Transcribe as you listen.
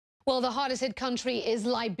Well, the hardest hit country is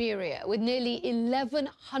Liberia, with nearly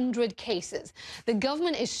 1,100 cases. The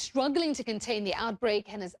government is struggling to contain the outbreak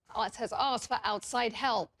and has asked for outside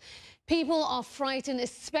help. People are frightened,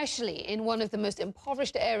 especially in one of the most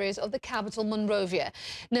impoverished areas of the capital, Monrovia.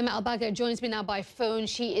 Nima Elbagir joins me now by phone.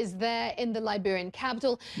 She is there in the Liberian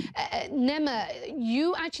capital. Nima,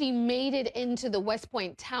 you actually made it into the West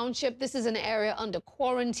Point Township. This is an area under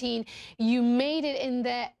quarantine. You made it in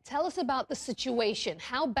there. Tell us about the situation.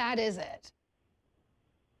 How bad is it?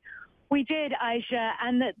 We did, Aisha,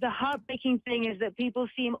 and the heartbreaking thing is that people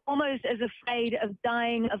seem almost as afraid of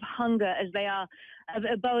dying of hunger as they are of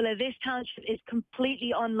Ebola. This township is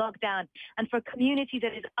completely on lockdown, and for a community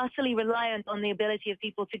that is utterly reliant on the ability of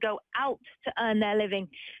people to go out to earn their living,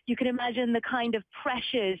 you can imagine the kind of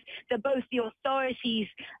pressures that both the authorities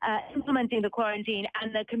implementing the quarantine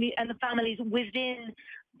and the families within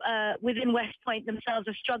West Point themselves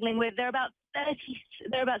are struggling with. There are about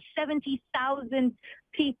 70,000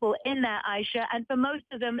 people in there, Aisha, and for most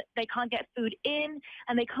of them, they can't get food in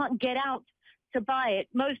and they can't get out to buy it.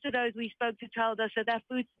 Most of those we spoke to told us that their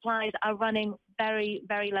food supplies are running very,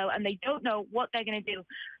 very low, and they don't know what they're going to do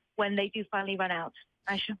when they do finally run out.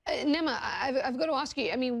 Aisha. Nima, I've got to ask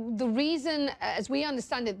you, I mean, the reason, as we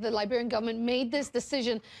understand it, the Liberian government made this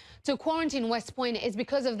decision to quarantine West Point is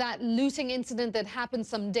because of that looting incident that happened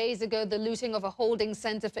some days ago, the looting of a holding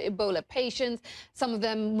center for Ebola patients. Some of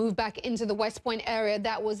them moved back into the West Point area.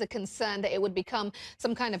 That was a concern that it would become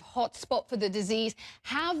some kind of hot spot for the disease.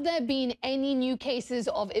 Have there been any new cases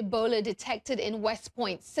of Ebola detected in West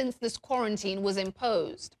Point since this quarantine was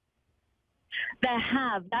imposed? There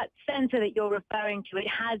have. That center that you're referring to, it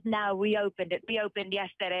has now reopened. It reopened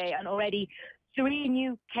yesterday, and already 3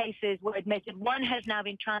 new cases were admitted. 1 has now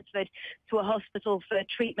been transferred to a hospital for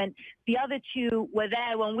treatment. The other 2 were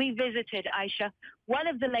there when we visited, Aisha. One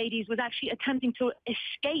of the ladies was actually attempting to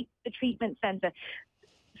escape the treatment center.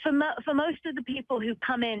 For most of the people who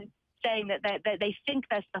come in saying that they think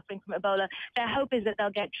they're suffering from Ebola, their hope is that they'll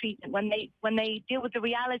get treatment. When they deal with the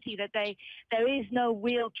reality that there is no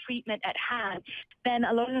real treatment at hand, then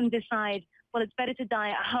a lot of them decide, well, it's better to die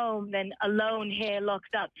at home than alone here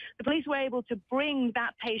locked up. The police were able to bring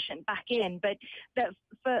that patient back in, but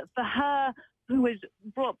for her who was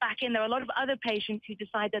brought back in, there are a lot of other patients who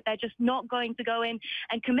decide that they're just not going to go in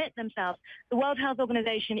and commit themselves. The World Health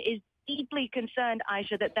Organization is deeply concerned,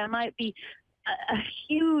 Aisha, that there might be a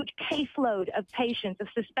huge caseload of patients, of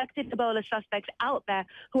suspected Ebola suspects out there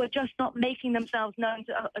who are just not making themselves known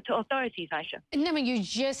to authorities, Aisha. Nima, you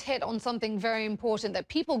just hit on something very important, that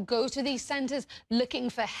people go to these centers looking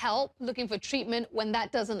for help, looking for treatment. When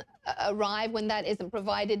that doesn't arrive, when that isn't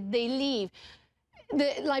provided, they leave.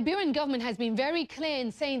 The Liberian government has been very clear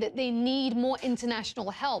in saying that they need more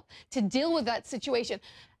international help to deal with that situation.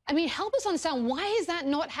 I mean, help us understand, why is that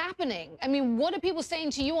not happening? I mean, what are people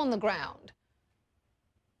saying to you on the ground?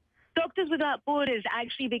 Doctors Without Borders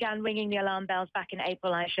actually began ringing the alarm bells back in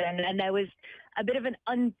April, Aisha, and there was a bit of an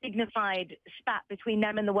undignified spat between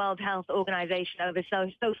them and the World Health Organization over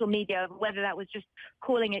social media, over whether that was just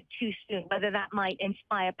calling it too soon, whether that might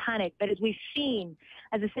inspire panic. But as we've seen,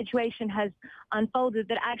 as the situation has unfolded,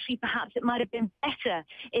 that actually perhaps it might have been better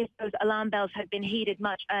if those alarm bells had been heeded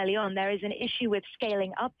much early on. There is an issue with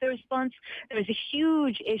scaling up the response. There is a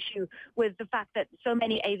huge issue with the fact that so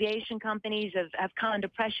many aviation companies have come under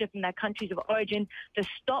pressure from their countries of origin to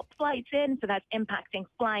stop flights in, so that's impacting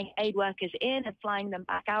flying aid workers in and flying them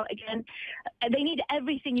back out again. They need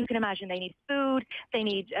everything you can imagine. They need food. They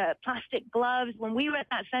need plastic gloves. When we were at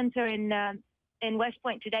that center in West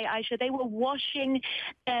Point today, Aisha, they were washing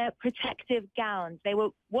their protective gowns. They were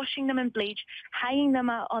washing them in bleach, hanging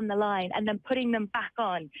them out on the line, and then putting them back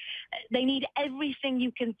on. They need everything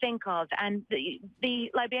you can think of, and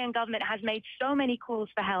the Liberian government has made so many calls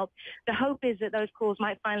for help. The hope is that those calls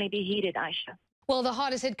might finally be heeded, Aisha. Well, the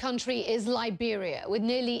hardest hit country is Liberia, with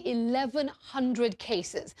nearly 1,100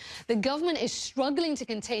 cases. The government is struggling to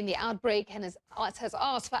contain the outbreak and has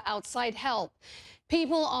asked for outside help.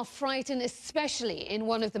 People are frightened, especially in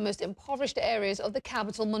one of the most impoverished areas of the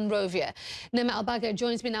capital, Monrovia. Nima Elbagir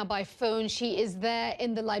joins me now by phone. She is there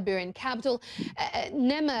in the Liberian capital.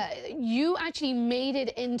 Nima, you actually made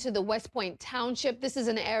it into the West Point Township. This is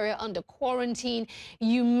an area under quarantine.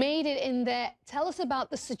 You made it in there. Tell us about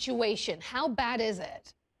the situation. How bad is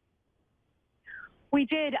it? We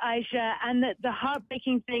did, Aisha, and the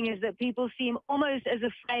heartbreaking thing is that people seem almost as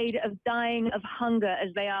afraid of dying of hunger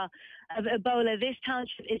as they are of Ebola. This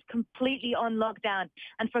township is completely on lockdown,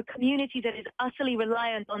 and for a community that is utterly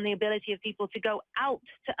reliant on the ability of people to go out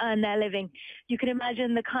to earn their living, you can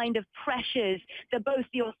imagine the kind of pressures that both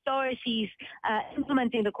the authorities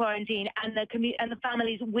implementing the quarantine and the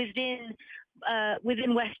families within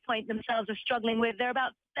West Point themselves are struggling with. There are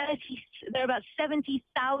about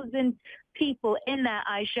 70,000 people in there,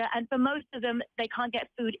 Aisha, and for most of them, they can't get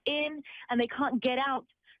food in and they can't get out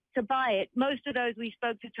to buy it. Most of those we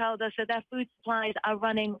spoke to told us that their food supplies are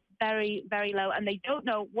running very, very low, and they don't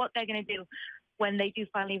know what they're going to do when they do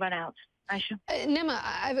finally run out. Nima,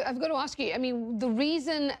 I've got to ask you, I mean, the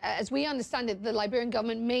reason, as we understand it, the Liberian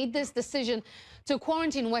government made this decision to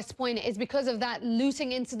quarantine West Point is because of that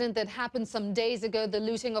looting incident that happened some days ago, the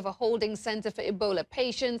looting of a holding center for Ebola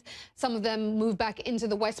patients. Some of them moved back into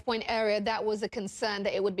the West Point area. That was a concern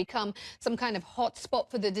that it would become some kind of hot spot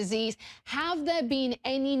for the disease. Have there been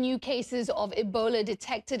any new cases of Ebola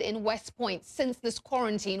detected in West Point since this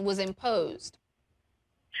quarantine was imposed?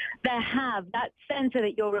 There have. That center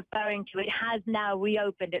that you're referring to, it has now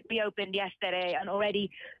reopened. It reopened yesterday, and already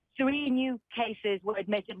 3 new cases were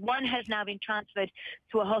admitted. 1 has now been transferred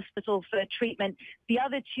to a hospital for treatment. The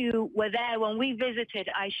other 2 were there when we visited,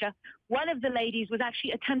 Aisha. One of the ladies was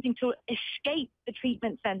actually attempting to escape the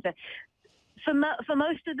treatment center. For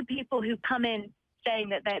most of the people who come in saying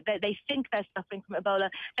that they think they're suffering from Ebola,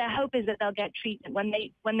 their hope is that they'll get treatment.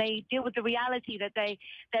 When they deal with the reality that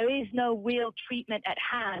there is no real treatment at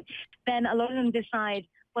hand, then a lot of them decide,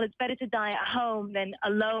 well, it's better to die at home than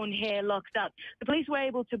alone here locked up. The police were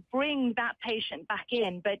able to bring that patient back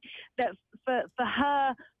in, but for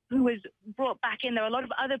her who was brought back in, there are a lot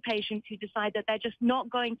of other patients who decide that they're just not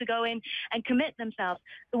going to go in and commit themselves.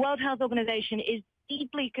 The World Health Organization is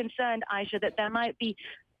deeply concerned, Aisha, that there might be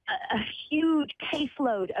a huge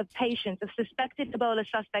caseload of patients, of suspected Ebola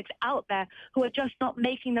suspects out there who are just not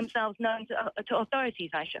making themselves known to authorities,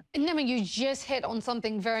 Aisha. Nima, you just hit on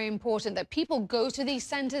something very important, that people go to these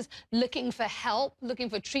centers looking for help, looking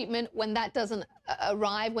for treatment. When that doesn't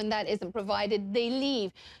arrive, when that isn't provided, they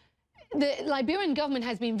leave. The Liberian government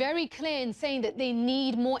has been very clear in saying that they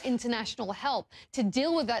need more international help to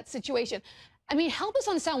deal with that situation. I mean, help us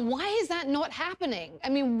understand, why is that not happening? I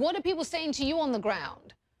mean, what are people saying to you on the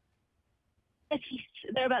ground?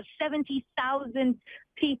 There are about 70,000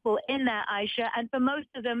 people in there, Aisha, and for most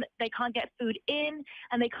of them, they can't get food in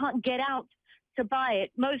and they can't get out to buy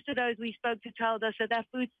it. Most of those we spoke to told us that their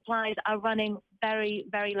food supplies are running very,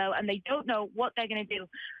 very low, and they don't know what they're going to do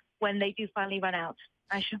when they do finally run out.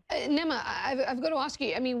 Nima, I've got to ask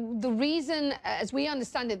you, I mean, the reason, as we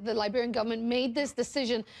understand it, the Liberian government made this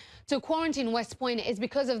decision to quarantine West Point is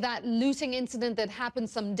because of that looting incident that happened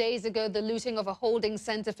some days ago, the looting of a holding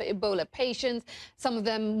center for Ebola patients. Some of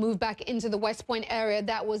them moved back into the West Point area.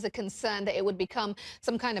 That was a concern that it would become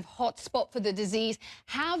some kind of hot spot for the disease.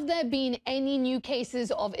 Have there been any new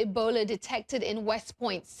cases of Ebola detected in West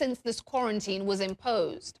Point since this quarantine was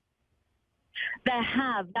imposed? There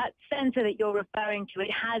have. That center that you're referring to,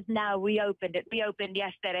 it has now reopened. It reopened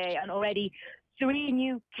yesterday, and already 3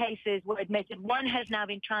 new cases were admitted. 1 has now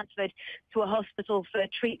been transferred to a hospital for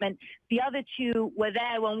treatment. The other 2 were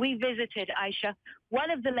there when we visited, Aisha.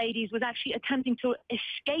 One of the ladies was actually attempting to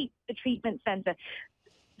escape the treatment center.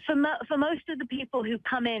 For most of the people who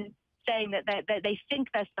come in saying that they think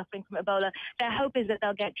they're suffering from Ebola, their hope is that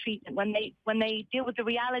they'll get treatment. When they deal with the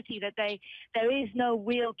reality that there is no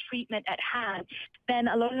real treatment at hand, then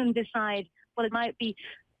a lot of them decide, well, it might be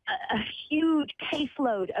a huge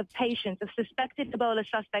caseload of patients, of suspected Ebola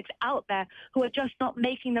suspects out there who are just not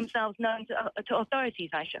making themselves known to authorities,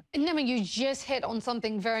 Aisha. Nima, you just hit on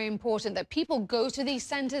something very important, that people go to these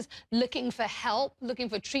centers looking for help, looking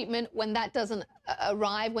for treatment. When that doesn't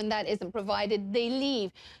arrive, when that isn't provided, they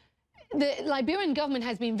leave. The Liberian government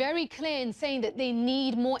has been very clear in saying that they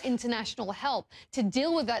need more international help to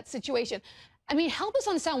deal with that situation. I mean, help us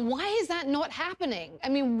understand, why is that not happening? I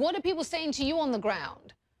mean, what are people saying to you on the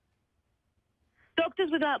ground? Doctors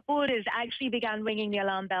Without Borders actually began ringing the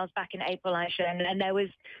alarm bells back in April, Aisha, and there was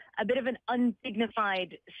a bit of an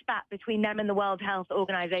undignified spat between them and the World Health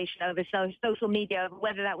Organization over social media,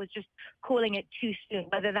 whether that was just calling it too soon,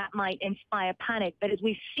 whether that might inspire panic. But as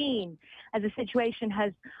we've seen, as the situation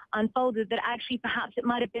has unfolded, that actually perhaps it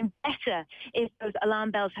might have been better if those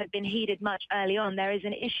alarm bells had been heeded much early on. There is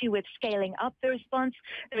an issue with scaling up the response.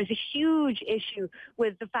 There is a huge issue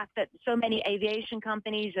with the fact that so many aviation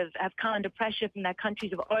companies have come under pressure from their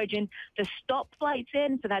countries of origin to stop flights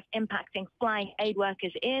in, so that's impacting flying aid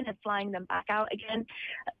workers in. in and flying them back out again.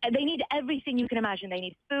 They need everything you can imagine. They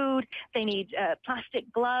need food. They need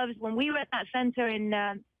plastic gloves. When we were at that center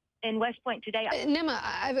in West Point today. Nima,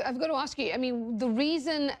 I've got to ask you, I mean, the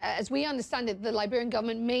reason, as we understand it, the Liberian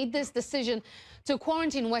government made this decision to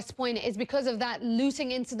quarantine West Point is because of that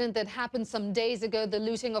looting incident that happened some days ago, the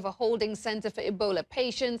looting of a holding center for Ebola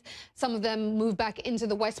patients. Some of them moved back into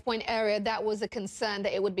the West Point area. That was a concern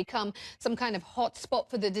that it would become some kind of hot spot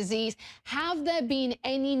for the disease. Have there been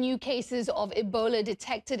any new cases of Ebola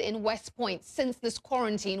detected in West Point since this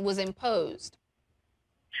quarantine was imposed?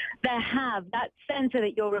 There have. That center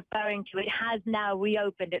that you're referring to, it has now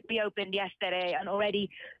reopened. It reopened yesterday, and already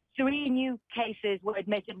 3 new cases were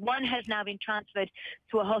admitted. 1 has now been transferred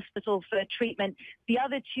to a hospital for treatment. The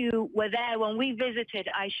other 2 were there when we visited,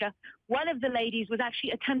 Aisha. One of the ladies was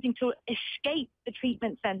actually attempting to escape the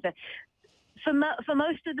treatment center. For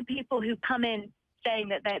most of the people who come in saying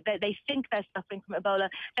that they think they're suffering from Ebola,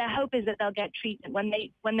 their hope is that they'll get treatment.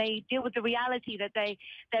 When they deal with the reality that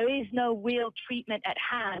there is no real treatment at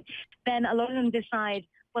hand, then a lot of them decide,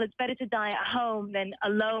 well, it's better to die at home than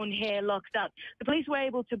alone here locked up. The police were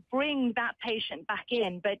able to bring that patient back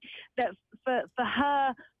in, but for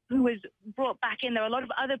her who was brought back in, there are a lot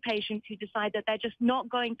of other patients who decide that they're just not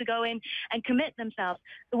going to go in and commit themselves.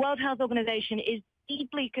 The World Health Organization is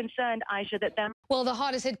deeply concerned, Aisha, that them. Well, the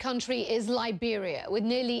hardest hit country is Liberia, with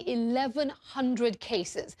nearly 1,100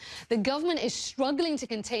 cases. The government is struggling to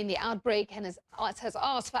contain the outbreak and has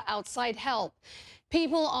asked for outside help.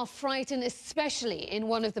 People are frightened, especially in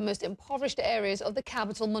one of the most impoverished areas of the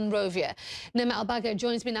capital, Monrovia. Nima Elbagir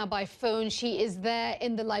joins me now by phone. She is there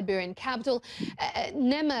in the Liberian capital.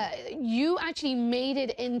 Nima, you actually made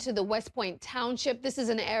it into the West Point township. This is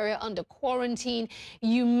an area under quarantine.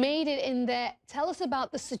 You made it in there. Tell us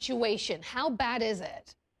about the situation. How bad is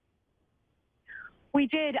it? We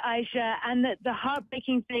did, Aisha, and the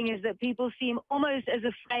heartbreaking thing is that people seem almost as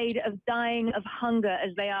afraid of dying of hunger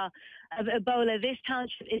as they are of Ebola. This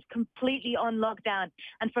township is completely on lockdown,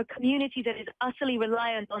 and for a community that is utterly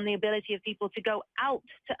reliant on the ability of people to go out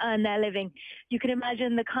to earn their living, you can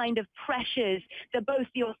imagine the kind of pressures that both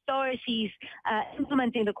the authorities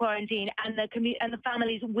implementing the quarantine and the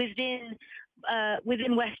families within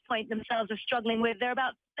West Point themselves are struggling with. There are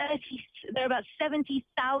about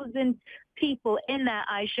 70,000 people in there,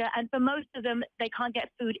 Aisha, and for most of them, they can't get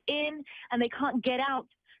food in and they can't get out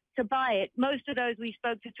to buy it. Most of those we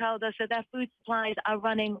spoke to told us that their food supplies are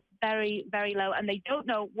running very, very low, and they don't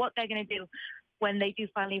know what they're going to do when they do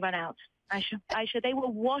finally run out. Aisha, they were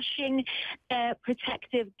washing their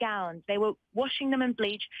protective gowns. They were washing them in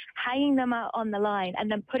bleach, hanging them out on the line,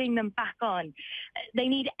 and then putting them back on. They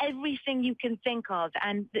need everything you can think of,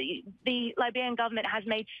 and the Liberian government has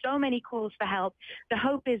made so many calls for help. The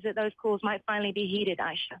hope is that those calls might finally be heeded,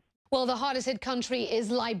 Aisha. Well, the hardest hit country is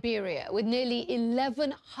Liberia, with nearly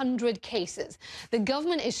 1,100 cases. The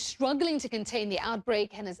government is struggling to contain the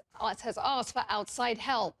outbreak and has asked for outside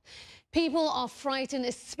help. People are frightened,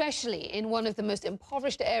 especially in one of the most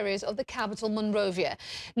impoverished areas of the capital, Monrovia.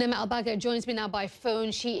 Nima Elbagir joins me now by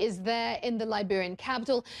phone. She is there in the Liberian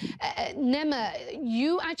capital. Nima,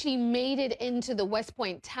 you actually made it into the West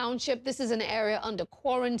Point township. This is an area under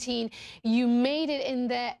quarantine. You made it in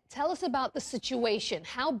there. Tell us about the situation.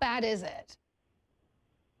 How bad is it?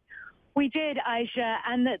 We did, Aisha,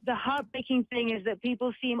 and the heartbreaking thing is that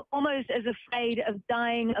people seem almost as afraid of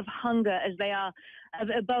dying of hunger as they are of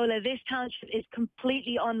Ebola. This township is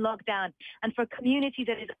completely on lockdown, and for a community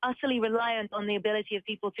that is utterly reliant on the ability of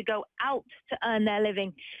people to go out to earn their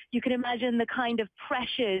living, you can imagine the kind of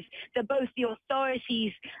pressures that both the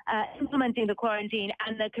authorities implementing the quarantine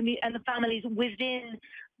and the families within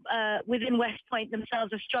West Point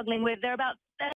themselves are struggling with. There are about